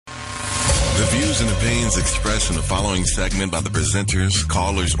The views and opinions expressed in the following segment by the presenters,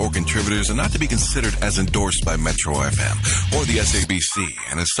 callers, or contributors are not to be considered as endorsed by Metro FM or the SABC,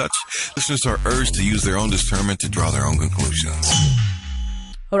 and as such, listeners are urged to use their own discernment to draw their own conclusions.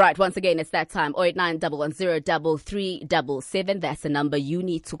 All right, once again, it's that time. 089-110-3377. That's the number you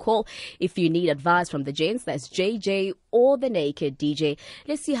need to call if you need advice from the gents. That's JJ or the Naked DJ.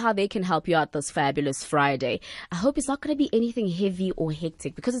 Let's see how they can help you out this fabulous Friday. I hope it's not going to be anything heavy or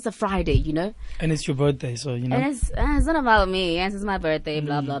hectic because it's a Friday, you know. And it's your birthday, so, you know. And it's not about me. Yes, it's my birthday,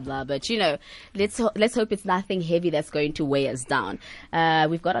 blah, blah, blah. But, you know, let's hope it's nothing heavy that's going to weigh us down.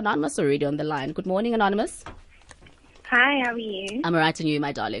 We've got Anonymous already on the line. Good morning, Anonymous. Hi, how are you? I'm alright, and you,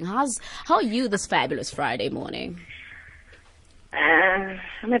 my darling. How are you this fabulous Friday morning?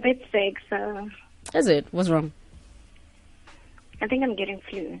 I'm a bit sick, so... Is it? What's wrong? I think I'm getting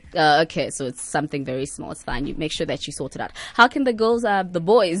flu. Okay, so it's something very small. It's fine. You make sure that you sort it out. How can the girls, the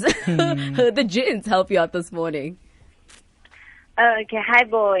boys, the gents help you out this morning? Okay, hi,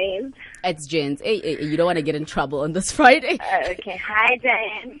 boys. It's gents. Hey, you don't want to get in trouble on this Friday. Okay, hi,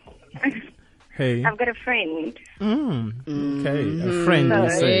 Dan. Hey. I've got a friend. Okay, a friend. So, you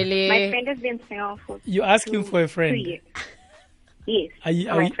say. Really? my friend has been single for You're asking for a 2 friend. years. Yes, Are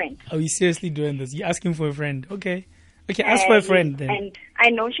my you, friend. are you seriously doing this? You're asking for a friend. Okay, ask for a friend then. And I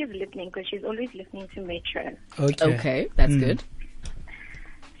know she's listening because she's always listening to Metro. Okay, that's good.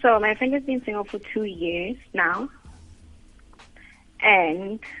 So my friend has been single for 2 years now.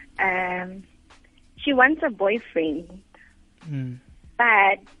 And she wants a boyfriend.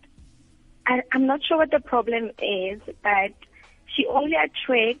 But I'm not sure what the problem is, but she only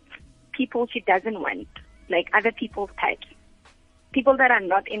attracts people she doesn't want, like other people's types, people that are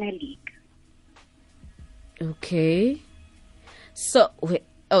not in her league. Okay. So,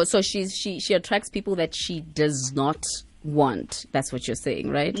 so she attracts people that she does not want. That's what you're saying,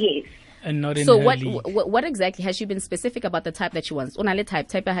 right? Yes. And not in So her what, league. what exactly has she been specific about the type that she wants? Onale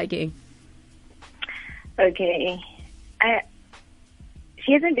type hiking. Okay.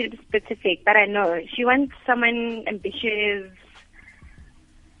 She hasn't been specific, but I know she wants someone ambitious,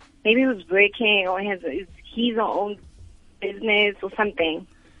 maybe who's working or has his or own business or something.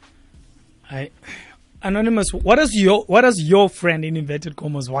 Anonymous, what does your friend in inverted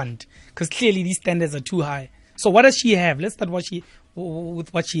commas want? Because clearly these standards are too high. So what does she have? Let's start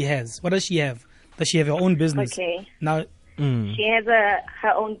with what she has. What does she have? Does she have her own business? Okay. Now, She has her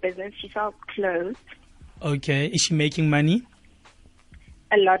own business. She sells clothes. okay. Is she making money?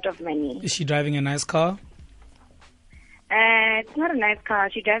 A lot of money. Is she driving a nice car? It's not a nice car.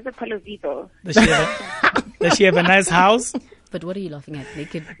 She drives a Polo Vivo. Does she have a nice house? But what are you laughing at?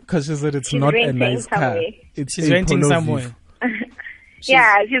 Naked. Because she said it's She's not a renting nice car. somewhere. It's She's a renting Polo somewhere. Vivo.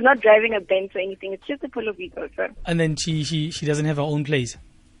 Yeah, she's not driving a Benz or anything. It's just a Polo Vivo. So And then she doesn't have her own place.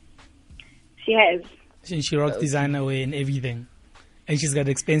 she has. She rocks designer wear and everything. And she's got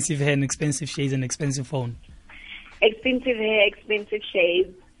expensive hair and expensive shades and expensive phone. Expensive hair, expensive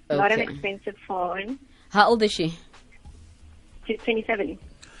shades, not an Okay. expensive phone. How old is she? She's 27.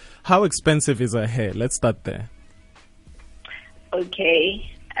 How expensive is her hair? Let's start there. Okay.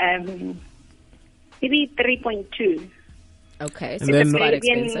 Maybe 3.2. Okay, so And that's then- quite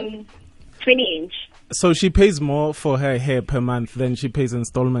Maybe expensive. 20 inch. So she pays more for her hair per month than she pays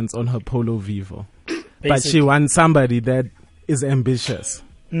installments on her Polo Vivo. But she Basically. wants somebody that is ambitious.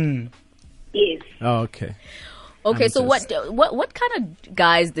 Yes. Oh, okay. Okay, I'm so just- what kind of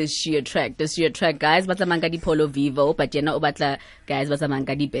guys does she attract? Does she attract guys batla di Polo Vivo, but you know batla guys batla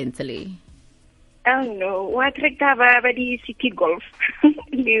di Bentley? I don't know. What rectava di city golf?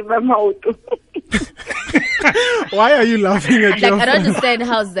 Leave a auto. Why are you laughing at Like your I don't friend? understand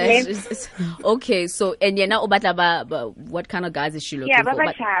how's that. Yes. Okay, so and you know batla what kind of guys is she looking Yeah, for?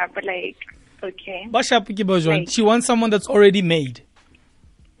 but like, okay. Right. She wants someone that's already made.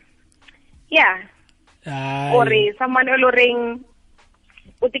 Yeah. Aye. Or someone oloring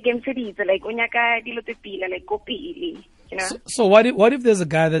utikemseditse like unyaka dilo tse pila like go pele, you know. So what if there's a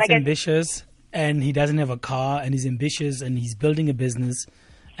guy that's Like a- ambitious and he doesn't have a car and he's ambitious and he's building a business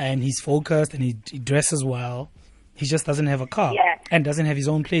and he's focused and he dresses well. He just doesn't have a car Yeah. and doesn't have his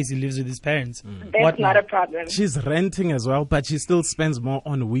own place. He lives with his parents. That's What not now? a problem. She's renting as well, but she still spends more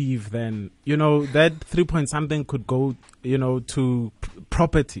on weave than, that 3 point something could go, to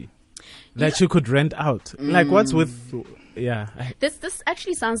property that she could rent out. Like what's with, yeah. This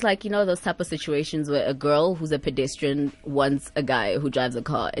actually sounds like those type of situations where a girl who's a pedestrian wants a guy who drives a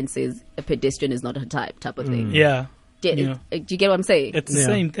car and says a pedestrian is not her type of thing. Yeah. Do you get what I'm saying? It's the Yeah.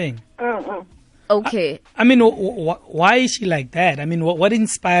 same thing. Okay. I mean, why is she like that? I mean, what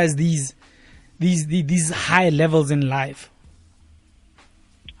inspires these high levels in life?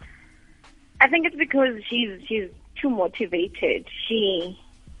 think it's because she's too motivated. She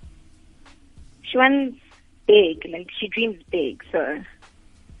wants big, like she dreams big. So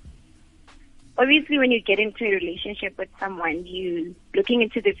obviously, when you get into a relationship with someone, you looking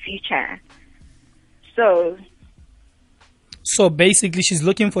into the future. So basically, she's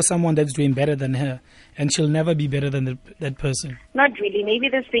looking for someone that's doing better than her, and she'll never be better than that person. Not really. Maybe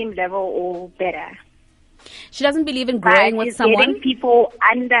the same level or better. She doesn't believe in growing with someone. Getting people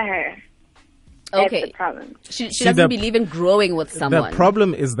under her. Okay. That's the problem. She doesn't believe in growing with someone. The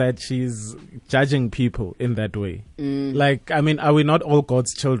problem is that she's judging people in that way. Like, I mean, are we not all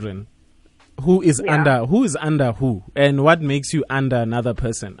God's children? Who is under who? And what makes you under another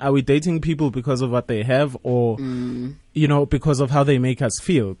person? Are we dating people because of what they have, or because of how they make us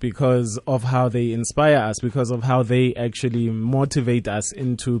feel, because of how they inspire us, because of how they actually motivate us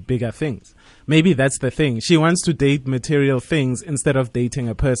into bigger things? Maybe that's the thing. She wants to date material things instead of dating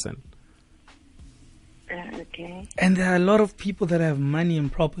a person. Okay. And there are a lot of people that have money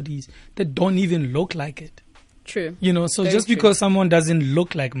and properties that don't even look like it. True. So Very just true. because someone doesn't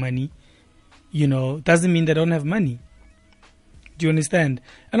look like money, doesn't mean they don't have money. Do you understand?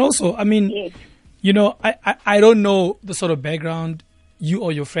 And also, I mean, Yes. I don't know the sort of background you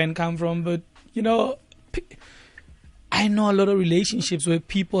or your friend come from, but, I know a lot of relationships where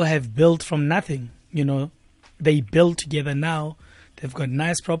people have built from nothing, They build together now. They've got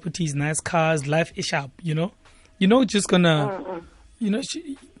nice properties, nice cars, life is up, just gonna,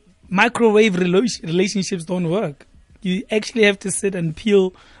 microwave relationships don't work. You actually have to sit and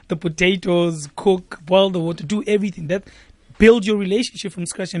peel the potatoes, cook, boil the water, do everything. That build your relationship from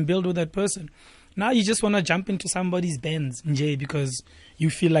scratch and build with that person. Now you just want to jump into somebody's Benz, Njay, because you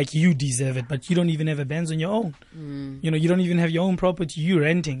feel like you deserve it, but you don't even have a Benz on your own. You don't even have your own property. You're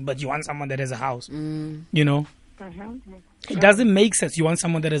renting, but you want someone that has a house. It doesn't make sense. You want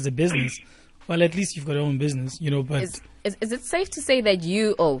someone that has a business. Well, at least you've got your own business, but... Is it safe to say that beg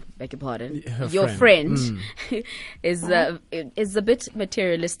your pardon, Her your friend. friend is a bit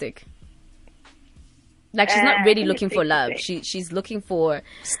materialistic? Like, she's not really looking for love. She's looking for the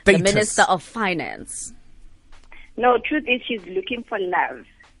Status. Minister of Finance. No, truth is she's looking for love.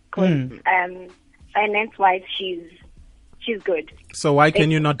 Because finance-wise, she's good. So why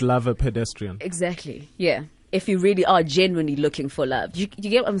can you not love a pedestrian? Exactly. Yeah. If you really are genuinely looking for love. You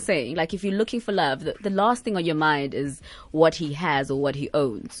get what I'm saying? Like, if you're looking for love, the last thing on your mind is what he has or what he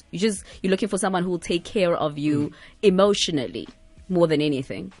owns. You're looking for someone who will take care of you emotionally more than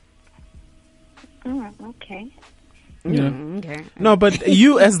anything. Okay. Okay. No, but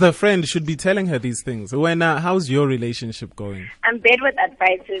you as the friend should be telling her these things. When how's your relationship going? I'm bad with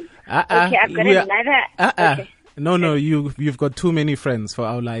advices. Okay, I've got another... Okay. No, you've got too many friends for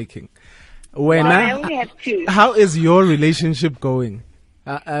our liking. I only have two. How is your relationship going?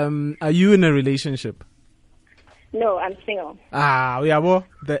 Are you in a relationship? No, I'm single.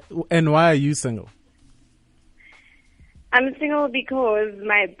 And why are you single? I'm single because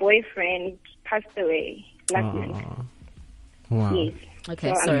my boyfriend passed away last month. Wow. Yes.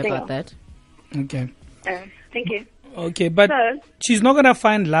 Okay, So sorry I'm about that. Okay. Thank you. Okay, but So- she's not gonna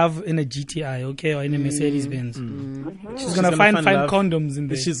find love in a GTI, okay, or in a Mercedes Benz. She's gonna find love- condoms in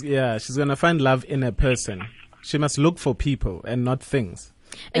there. She's gonna find love in a person. She must look for people and not things.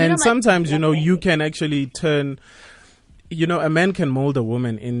 And Sometimes, you can actually turn, a man can mold a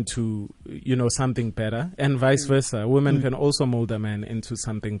woman into, something better, and vice versa. A woman can also mold a man into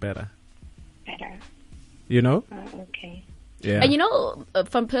something better. Better. Okay. Yeah. And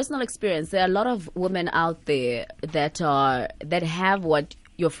from personal experience, there are a lot of women out there that have what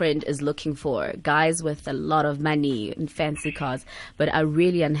your friend is looking for. Guys with a lot of money and fancy cars, but are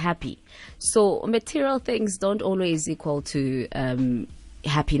really unhappy. So material things don't always equal to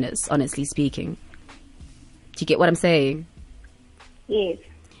happiness, honestly speaking. Do you get what I'm saying? Yes.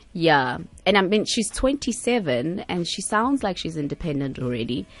 Yeah. And I mean, she's 27 and she sounds like she's independent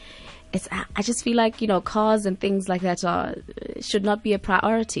already. I just feel like, cars and things like that should not be a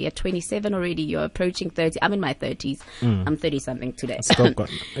priority. At 27 already, you're approaching 30. I'm in my 30s. I'm 30-something today.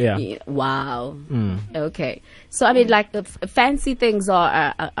 Yeah. Wow. Okay. So, I mean, like, fancy things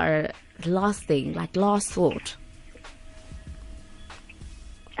are last thing, like last thought.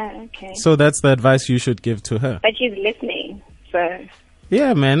 Okay. So that's the advice you should give to her. But she's listening, so...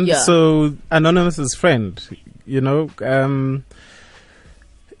 Yeah, man. Yeah. So, Anonymous's friend,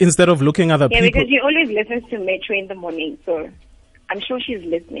 instead of looking at the people... Yeah, because she always listens to Metro in the morning, so I'm sure she's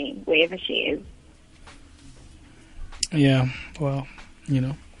listening wherever she is. Yeah, well,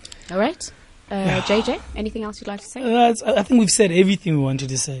 All right. JJ, anything else you'd like to say? I think we've said everything we wanted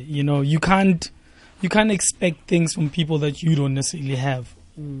to say. You can't expect things from people that you don't necessarily have.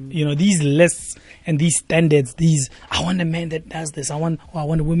 You know, these lists and these standards, I want a man that does this, I want a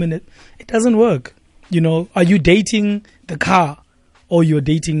woman that, it doesn't work. You know, are you dating the car or you're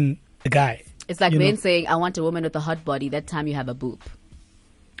dating a guy? It's like men saying, I want a woman with a hot body. That time you have a boob.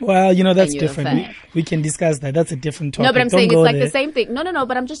 Well, you know, that's And you're a different. fag. We can discuss that. That's a different topic. No, but I'm Don't saying it's go like there. the same thing. No,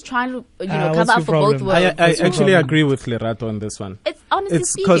 but I'm just trying to, what's cover up your for both problem? worlds. I What's your actually problem? agree with Lerato on this one. It's honestly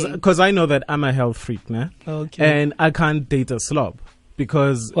It's speaking. because I know that I'm a health freak, nah? Okay. And I can't date a slob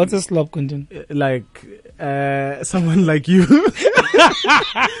because, What's a slob content? like, someone like you.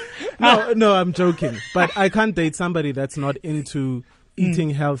 No, I'm joking. But I can't date somebody that's not into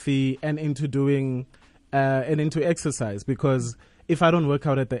eating healthy and into doing and into exercise, because if I don't work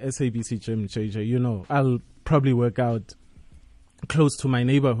out at the SABC gym, JJ, you know, I'll probably work out close to my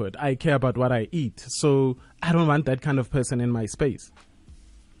neighborhood. I care about what I eat, so I don't want that kind of person in my space.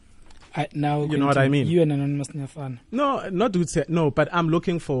 Now, You know what I mean? You and Anonymous Nyafana. No, not to say no, but I'm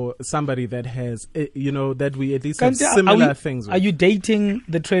looking for somebody that has, that we at least have Kanti, similar things. Are you dating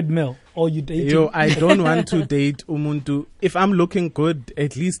the treadmill or you dating? Yo, I don't want to date umuntu. If I'm looking good,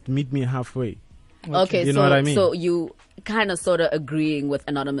 at least meet me halfway. Okay, You so, know what I mean? so you kind of sort of agreeing with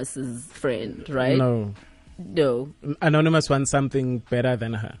Anonymous's friend, right? No, Anonymous wants something better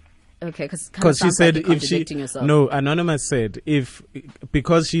than her. Okay, Because she said like you're if she contradicting yourself. no, Anonymous said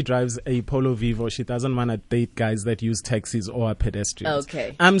because she drives a Polo Vivo, she doesn't want to date guys that use taxis or are pedestrians.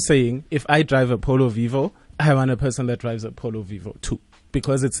 Okay. I'm saying if I drive a Polo Vivo, I want a person that drives a Polo Vivo too,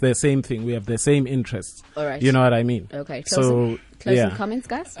 because it's the same thing. We have the same interests. All right. You know what I mean? Okay. So Closing yeah. comments,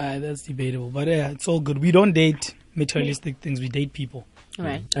 guys. That's debatable, but yeah, it's all good. We don't date materialistic things. We date people. All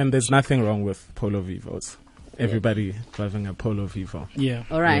right. And there's nothing wrong with Polo Vivos. Everybody driving a Polo Vivo. Yeah.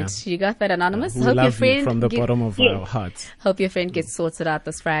 All right. You got that, Anonymous. We Hope your love friend you from the get- bottom of our hearts. Hope your friend gets sorted out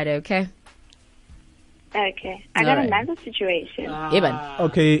this Friday. Okay. Okay. I got All right. another situation. Eben,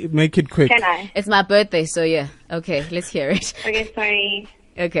 Okay, make it quick. Can I? it's my birthday, so yeah. Okay, let's hear it. Okay, sorry.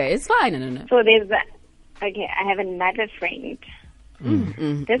 Okay, it's fine. No. So okay, I have another friend.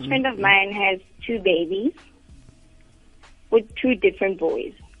 This friend of mine has 2 babies with 2 different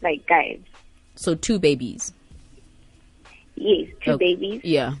boys, like guys. So 2 babies. Yes, 2 Okay. babies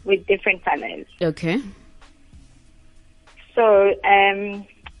Yeah. with different fathers. Okay. So,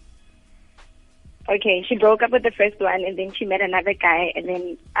 okay, she broke up with the first one, and then she met another guy, and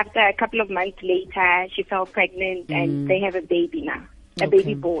then after a couple of months later, she fell pregnant, and they have a baby now, a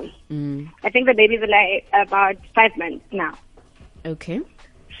baby boy. I think the baby's like about 5 months now. Okay.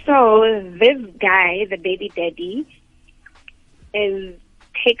 So this guy, the baby daddy, is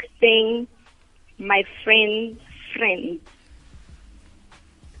texting my friend's friend.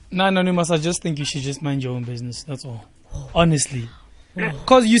 No, Anonymous, I just think you should just mind your own business. That's all. Honestly.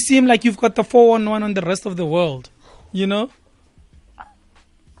 Because you seem like you've got the 411 on the rest of the world. You know?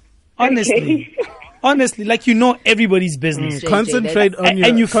 Honestly. Honestly, like you know everybody's business. JJ, Concentrate on your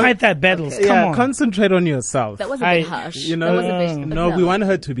And you fight that battles. Okay. Come yeah, on. concentrate on yourself. That was a I- bit harsh. You That was a know, bit, no, we want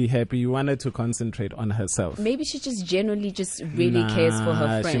her to be happy. You want her to concentrate on herself. Maybe she just genuinely just really cares for her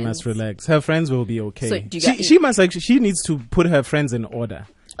Nah, friends. She must relax. Her friends will be okay. So do you she must actually. She needs to put her friends in order.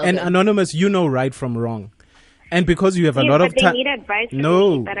 And Okay. Anonymous, you know right from wrong, and because you have a Yes, lot but of they time. need advice from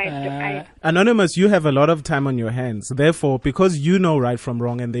No. me, but I Anonymous, you have a lot of time on your hands. Therefore, because you know right from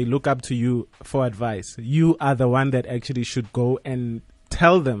wrong and they look up to you for advice, you are the one that actually should go and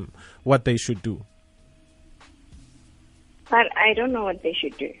tell them what they should do. but I don't know what they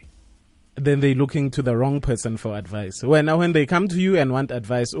should do. Then they're looking to the wrong person for advice. When they come to you and want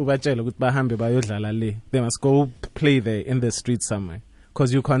advice, ubatshele ukuthi bahambe bayodlala le. They must go play there in the street somewhere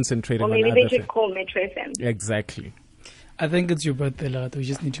because you're concentrating Or on maybe other they should things. call Metro FM. Exactly. I think it's your birthday, Larato. We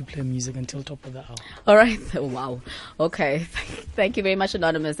just need to play music until top of the hour. All right. Wow. Okay. Thank you very much,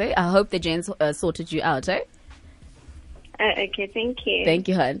 Anonymous. I hope the gents sorted you out, eh? Okay, thank you. Thank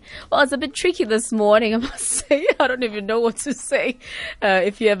you, hon. Well, it's a bit tricky this morning, I must say. I don't even know what to say.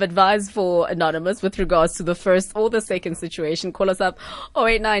 If you have advice for Anonymous with regards to the first or the second situation, call us up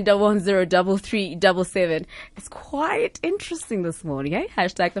 089-110-3377. It's quite interesting this morning, eh?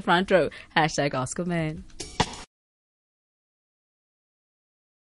 Hashtag the front row. Hashtag Ask a Man.